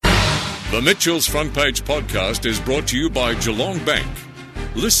The Mitchell's Front Page podcast is brought to you by Geelong Bank.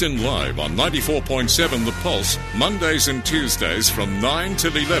 Listen live on 94.7 The Pulse, Mondays and Tuesdays from 9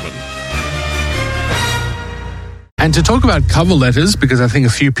 till 11. And to talk about cover letters, because I think a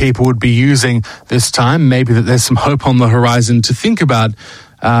few people would be using this time, maybe that there's some hope on the horizon to think about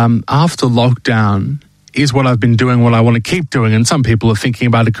after lockdown. Is what I've been doing what I want to keep doing? And some people are thinking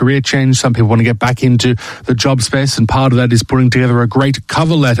about a career change. Some people want to get back into the job space. And part of that is putting together a great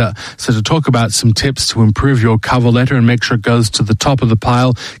cover letter. So to talk about some tips to improve your cover letter and make sure it goes to the top of the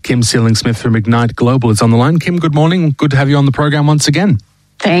pile, Kim Sealing-Smith from Ignite Global is on the line. Kim, good morning. Good to have you on the program once again.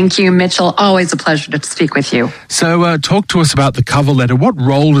 Thank you, Mitchell. Always a pleasure to speak with you. So talk to us about the cover letter. What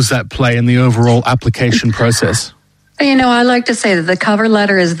role does that play in the overall application process? You know, I like to say that the cover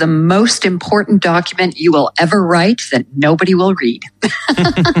letter is the most important document you will ever write that nobody will read.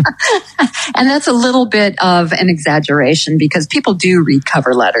 And that's a little bit of an exaggeration because people do read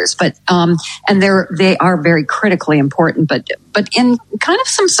cover letters, but and they are very critically important, but in kind of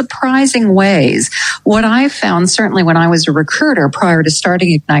some surprising ways. What I found, certainly when I was a recruiter prior to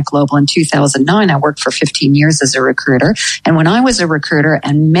starting Ignite Global in 2009, I worked for 15 years as a recruiter. And when I was a recruiter,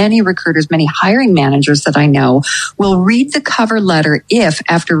 and many recruiters, many hiring managers that I know will read the cover letter if,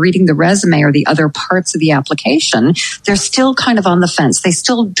 after reading the resume or the other parts of the application, they're still kind of on the fence. They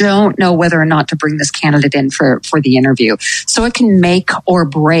still don't know whether or not to bring this candidate in for the interview. So it can make or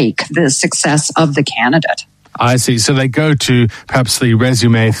break the success of the candidate. I see. So they go to perhaps the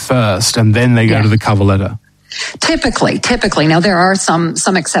resume first and then they go to the cover letter. Typically. Now there are some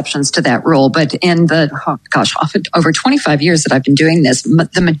exceptions to that rule, but in over 25 years that I've been doing this,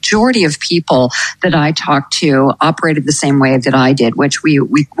 the majority of people that I talked to operated the same way that I did, which we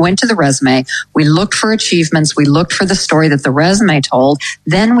went to the resume, we looked for achievements, we looked for the story that the resume told,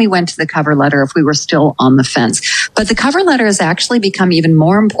 then we went to the cover letter if we were still on the fence. But the cover letter has actually become even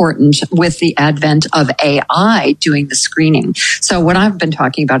more important with the advent of AI doing the screening. So what I've been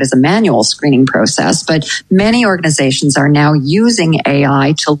talking about is a manual screening process, but many organizations are now using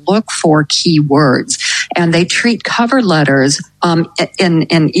AI to look for keywords, and they treat cover letters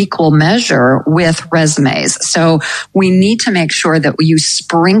in equal measure with resumes. So we need to make sure that you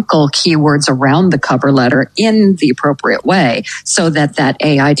sprinkle keywords around the cover letter in the appropriate way so that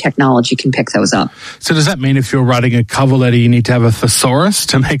AI technology can pick those up. So does that mean if you're writing a cover letter, you need to have a thesaurus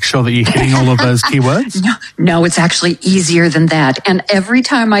to make sure that you're hitting all of those keywords? No, it's actually easier than that. And every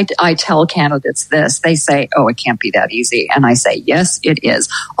time I tell candidates this, they say, oh, it can't be that easy. And I say, yes, it is.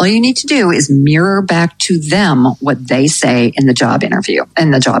 All you need to do is mirror back to them what they say in the job interview,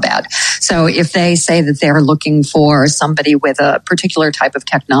 in the job ad. So if they say that they're looking for somebody with a particular type of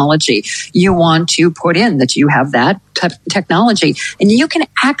technology, you want to put in that you have that type of technology, and you can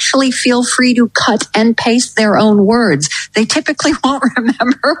actually feel free to cut and paste their own words. They typically won't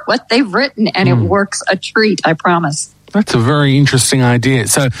remember what they've written, and it works a treat, I promise. That's a very interesting idea.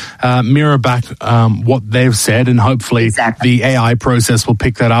 So mirror back what they've said, and hopefully the AI process will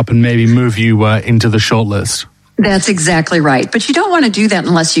pick that up and maybe move you into the shortlist. That's exactly right. But you don't want to do that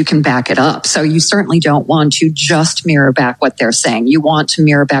unless you can back it up. So you certainly don't want to just mirror back what they're saying. You want to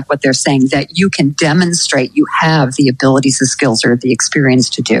mirror back what they're saying that you can demonstrate you have the abilities, the skills, or the experience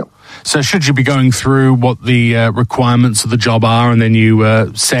to do. So should you be going through what the requirements of the job are, and then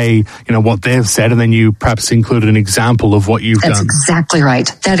you say, what they've said, and then you perhaps include an example of what you've done? That's exactly right.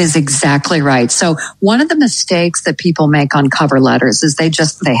 That is exactly right. So one of the mistakes that people make on cover letters is they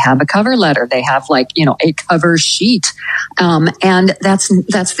have a cover letter. They have a cover sheet. And that's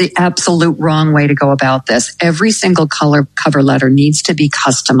the absolute wrong way to go about this. Every single cover letter needs to be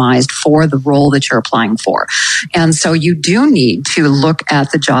customized for the role that you're applying for. And so you do need to look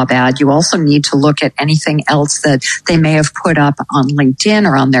at the job ad. You also need to look at anything else that they may have put up on LinkedIn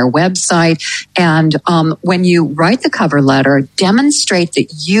or on their website. And when you write the cover letter, demonstrate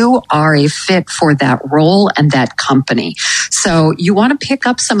that you are a fit for that role and that company. So you want to pick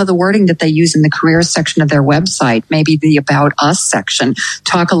up some of the wording that they use in the careers section of their website, maybe the About Us section.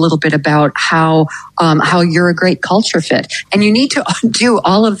 Talk a little bit about how you're a great culture fit. And you need to do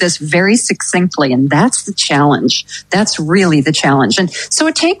all of this very succinctly. And that's the challenge. That's really the challenge. And so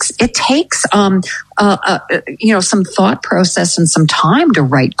it takes some thought process and some time to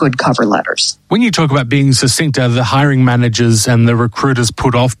write good cover letters. When you talk about being succinct, are the hiring managers and the recruiters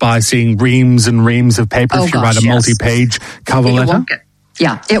put off by seeing reams and reams of paper if you write a multi-page cover letter?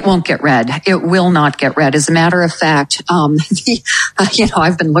 Yeah, it won't get read. It will not get read. As a matter of fact,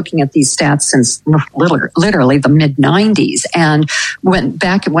 I've been looking at these stats since literally the mid-90s. And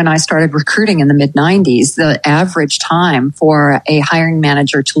when I started recruiting in the mid-90s, the average time for a hiring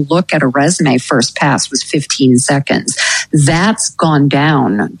manager to look at a resume first pass was 15 seconds. That's gone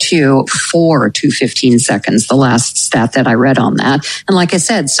down to 4 to 15 seconds, the last stat that I read on that. And like I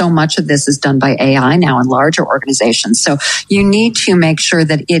said, so much of this is done by AI now in larger organizations. So you need to make sure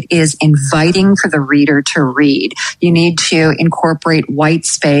that it is inviting for the reader to read. You need to incorporate white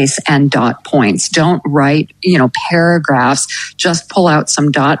space and dot points. Don't write, paragraphs. Just pull out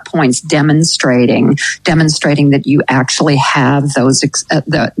some dot points demonstrating that you actually have those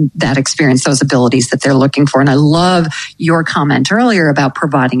that experience, those abilities that they're looking for. And I love your comment earlier about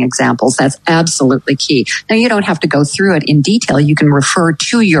providing examples. That's absolutely key. Now, you don't have to go through it in detail. You can refer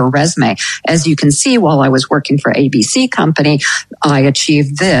to your resume. As you can see, while I was working for ABC Company, I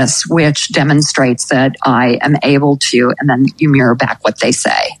achieved this, which demonstrates that I am able to, and then you mirror back what they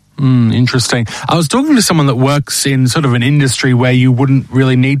say. Interesting. I was talking to someone that works in sort of an industry where you wouldn't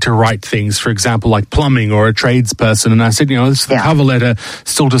really need to write things, for example, like plumbing or a tradesperson. And I said, the cover letter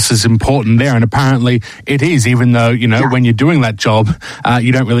still just as important there. And apparently it is, even though, when you're doing that job,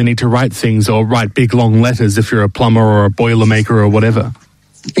 you don't really need to write things or write big, long letters if you're a plumber or a boilermaker or whatever.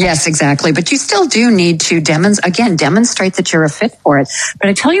 Yes, exactly. But you still do need to demonstrate that you're a fit for it. But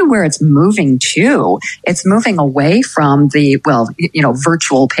I tell you where it's moving to. It's moving away from the,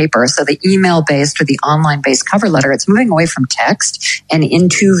 virtual paper. So the email-based or the online-based cover letter, it's moving away from text and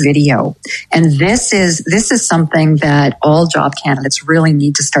into video. And this is something that all job candidates really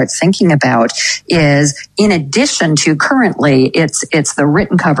need to start thinking about, is in addition to currently it's the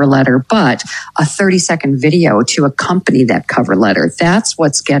written cover letter, but a 30-second video to accompany that cover letter. That's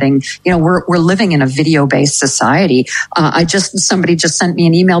what's getting, we're living in a video-based society. Somebody just sent me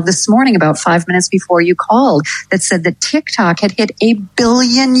an email this morning about 5 minutes before you called that said that TikTok had hit 1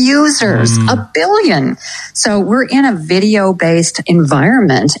 billion users, 1 billion. So we're in a video-based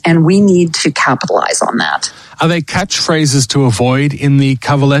environment and we need to capitalize on that. Are there catchphrases to avoid in the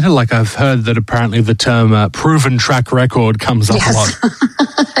cover letter? Like I've heard that apparently the term proven track record comes up a lot.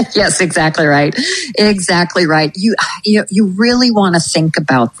 Yes, exactly right. Exactly right. You really want to think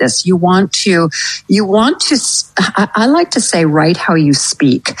about this. You want to, I like to say, write how you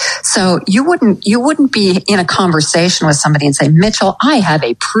speak. So you wouldn't be in a conversation with somebody and say, Mitchell, I have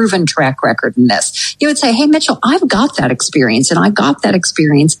a proven track record in this. You would say, hey, Mitchell, I've got that experience and I got that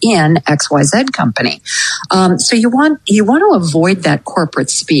experience in XYZ company. So you want to avoid that corporate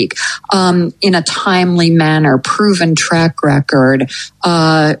speak in a timely manner, proven track record.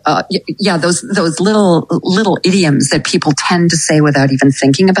 Those little idioms that people tend to say without even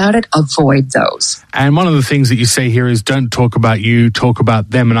thinking about it. Avoid those. And one of the things that you say here is don't talk about you, talk about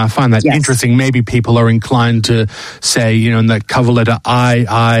them. And I find that interesting. Maybe people are inclined to say, in that cover letter,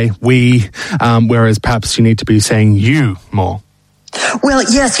 I, we, whereas perhaps you need to be saying you more. Well,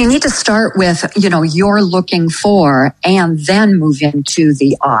 yes, you need to start with, you're looking for, and then move into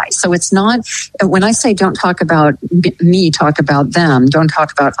the I. So it's not, when I say don't talk about me, talk about them, don't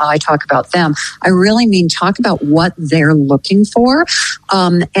talk about I, talk about them, I really mean talk about what they're looking for.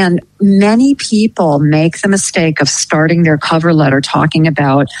 And many people make the mistake of starting their cover letter talking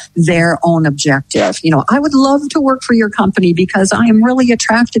about their own objective. I would love to work for your company because I am really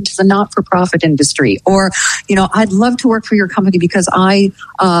attracted to the not-for-profit industry. Or, I'd love to work for your company because I've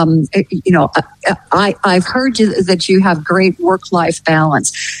heard that you have great work-life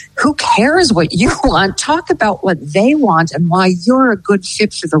balance. Who cares what you want? Talk about what they want and why you're a good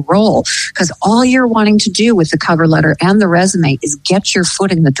fit for the role. Because all you're wanting to do with the cover letter and the resume is get your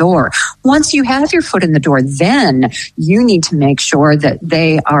foot in the door. Once you have your foot in the door, then you need to make sure that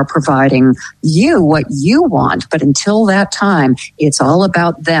they are providing you what you want. But until that time, it's all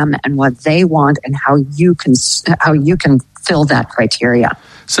about them and what they want and how you can fill that criteria.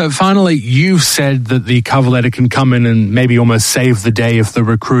 So finally, you've said that the cover letter can come in and maybe almost save the day if the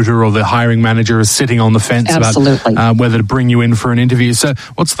recruiter or the hiring manager is sitting on the fence about whether to bring you in for an interview. So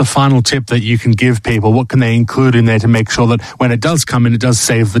what's the final tip that you can give people? What can they include in there to make sure that when it does come in, it does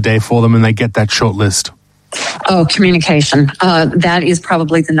save the day for them and they get that short list? Oh, communication. That is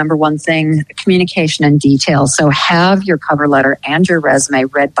probably the number one thing, communication and detail. So have your cover letter and your resume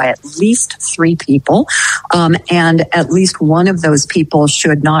read by at least 3 people. And at least one of those people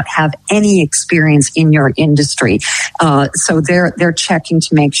should not have any experience in your industry. So they're checking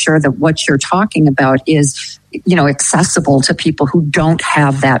to make sure that what you're talking about is accessible to people who don't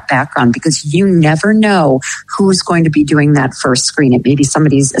have that background, because you never know who's going to be doing that first screen. It may be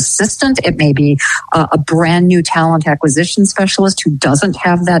somebody's assistant. It may be a brand new talent acquisition specialist who doesn't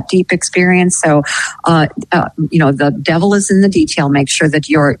have that deep experience. So, the devil is in the detail. Make sure that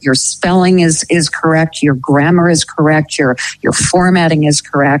your spelling is correct, your grammar is correct, your formatting is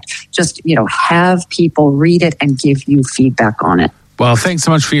correct. Just, have people read it and give you feedback on it. Well, thanks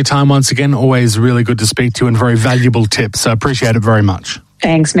so much for your time once again. Always really good to speak to you and very valuable tips. I appreciate it very much.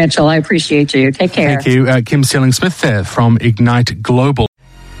 Thanks, Mitchell. I appreciate you. Take care. Thank you. Kim Sealing-Smith there from Ignite Global.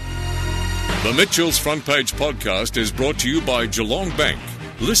 The Mitchell's Front Page podcast is brought to you by Geelong Bank.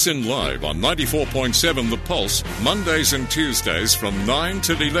 Listen live on 94.7 The Pulse, Mondays and Tuesdays from 9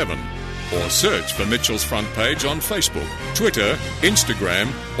 till 11. Or search for Mitchell's Front Page on Facebook, Twitter, Instagram,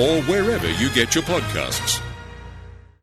 or wherever you get your podcasts.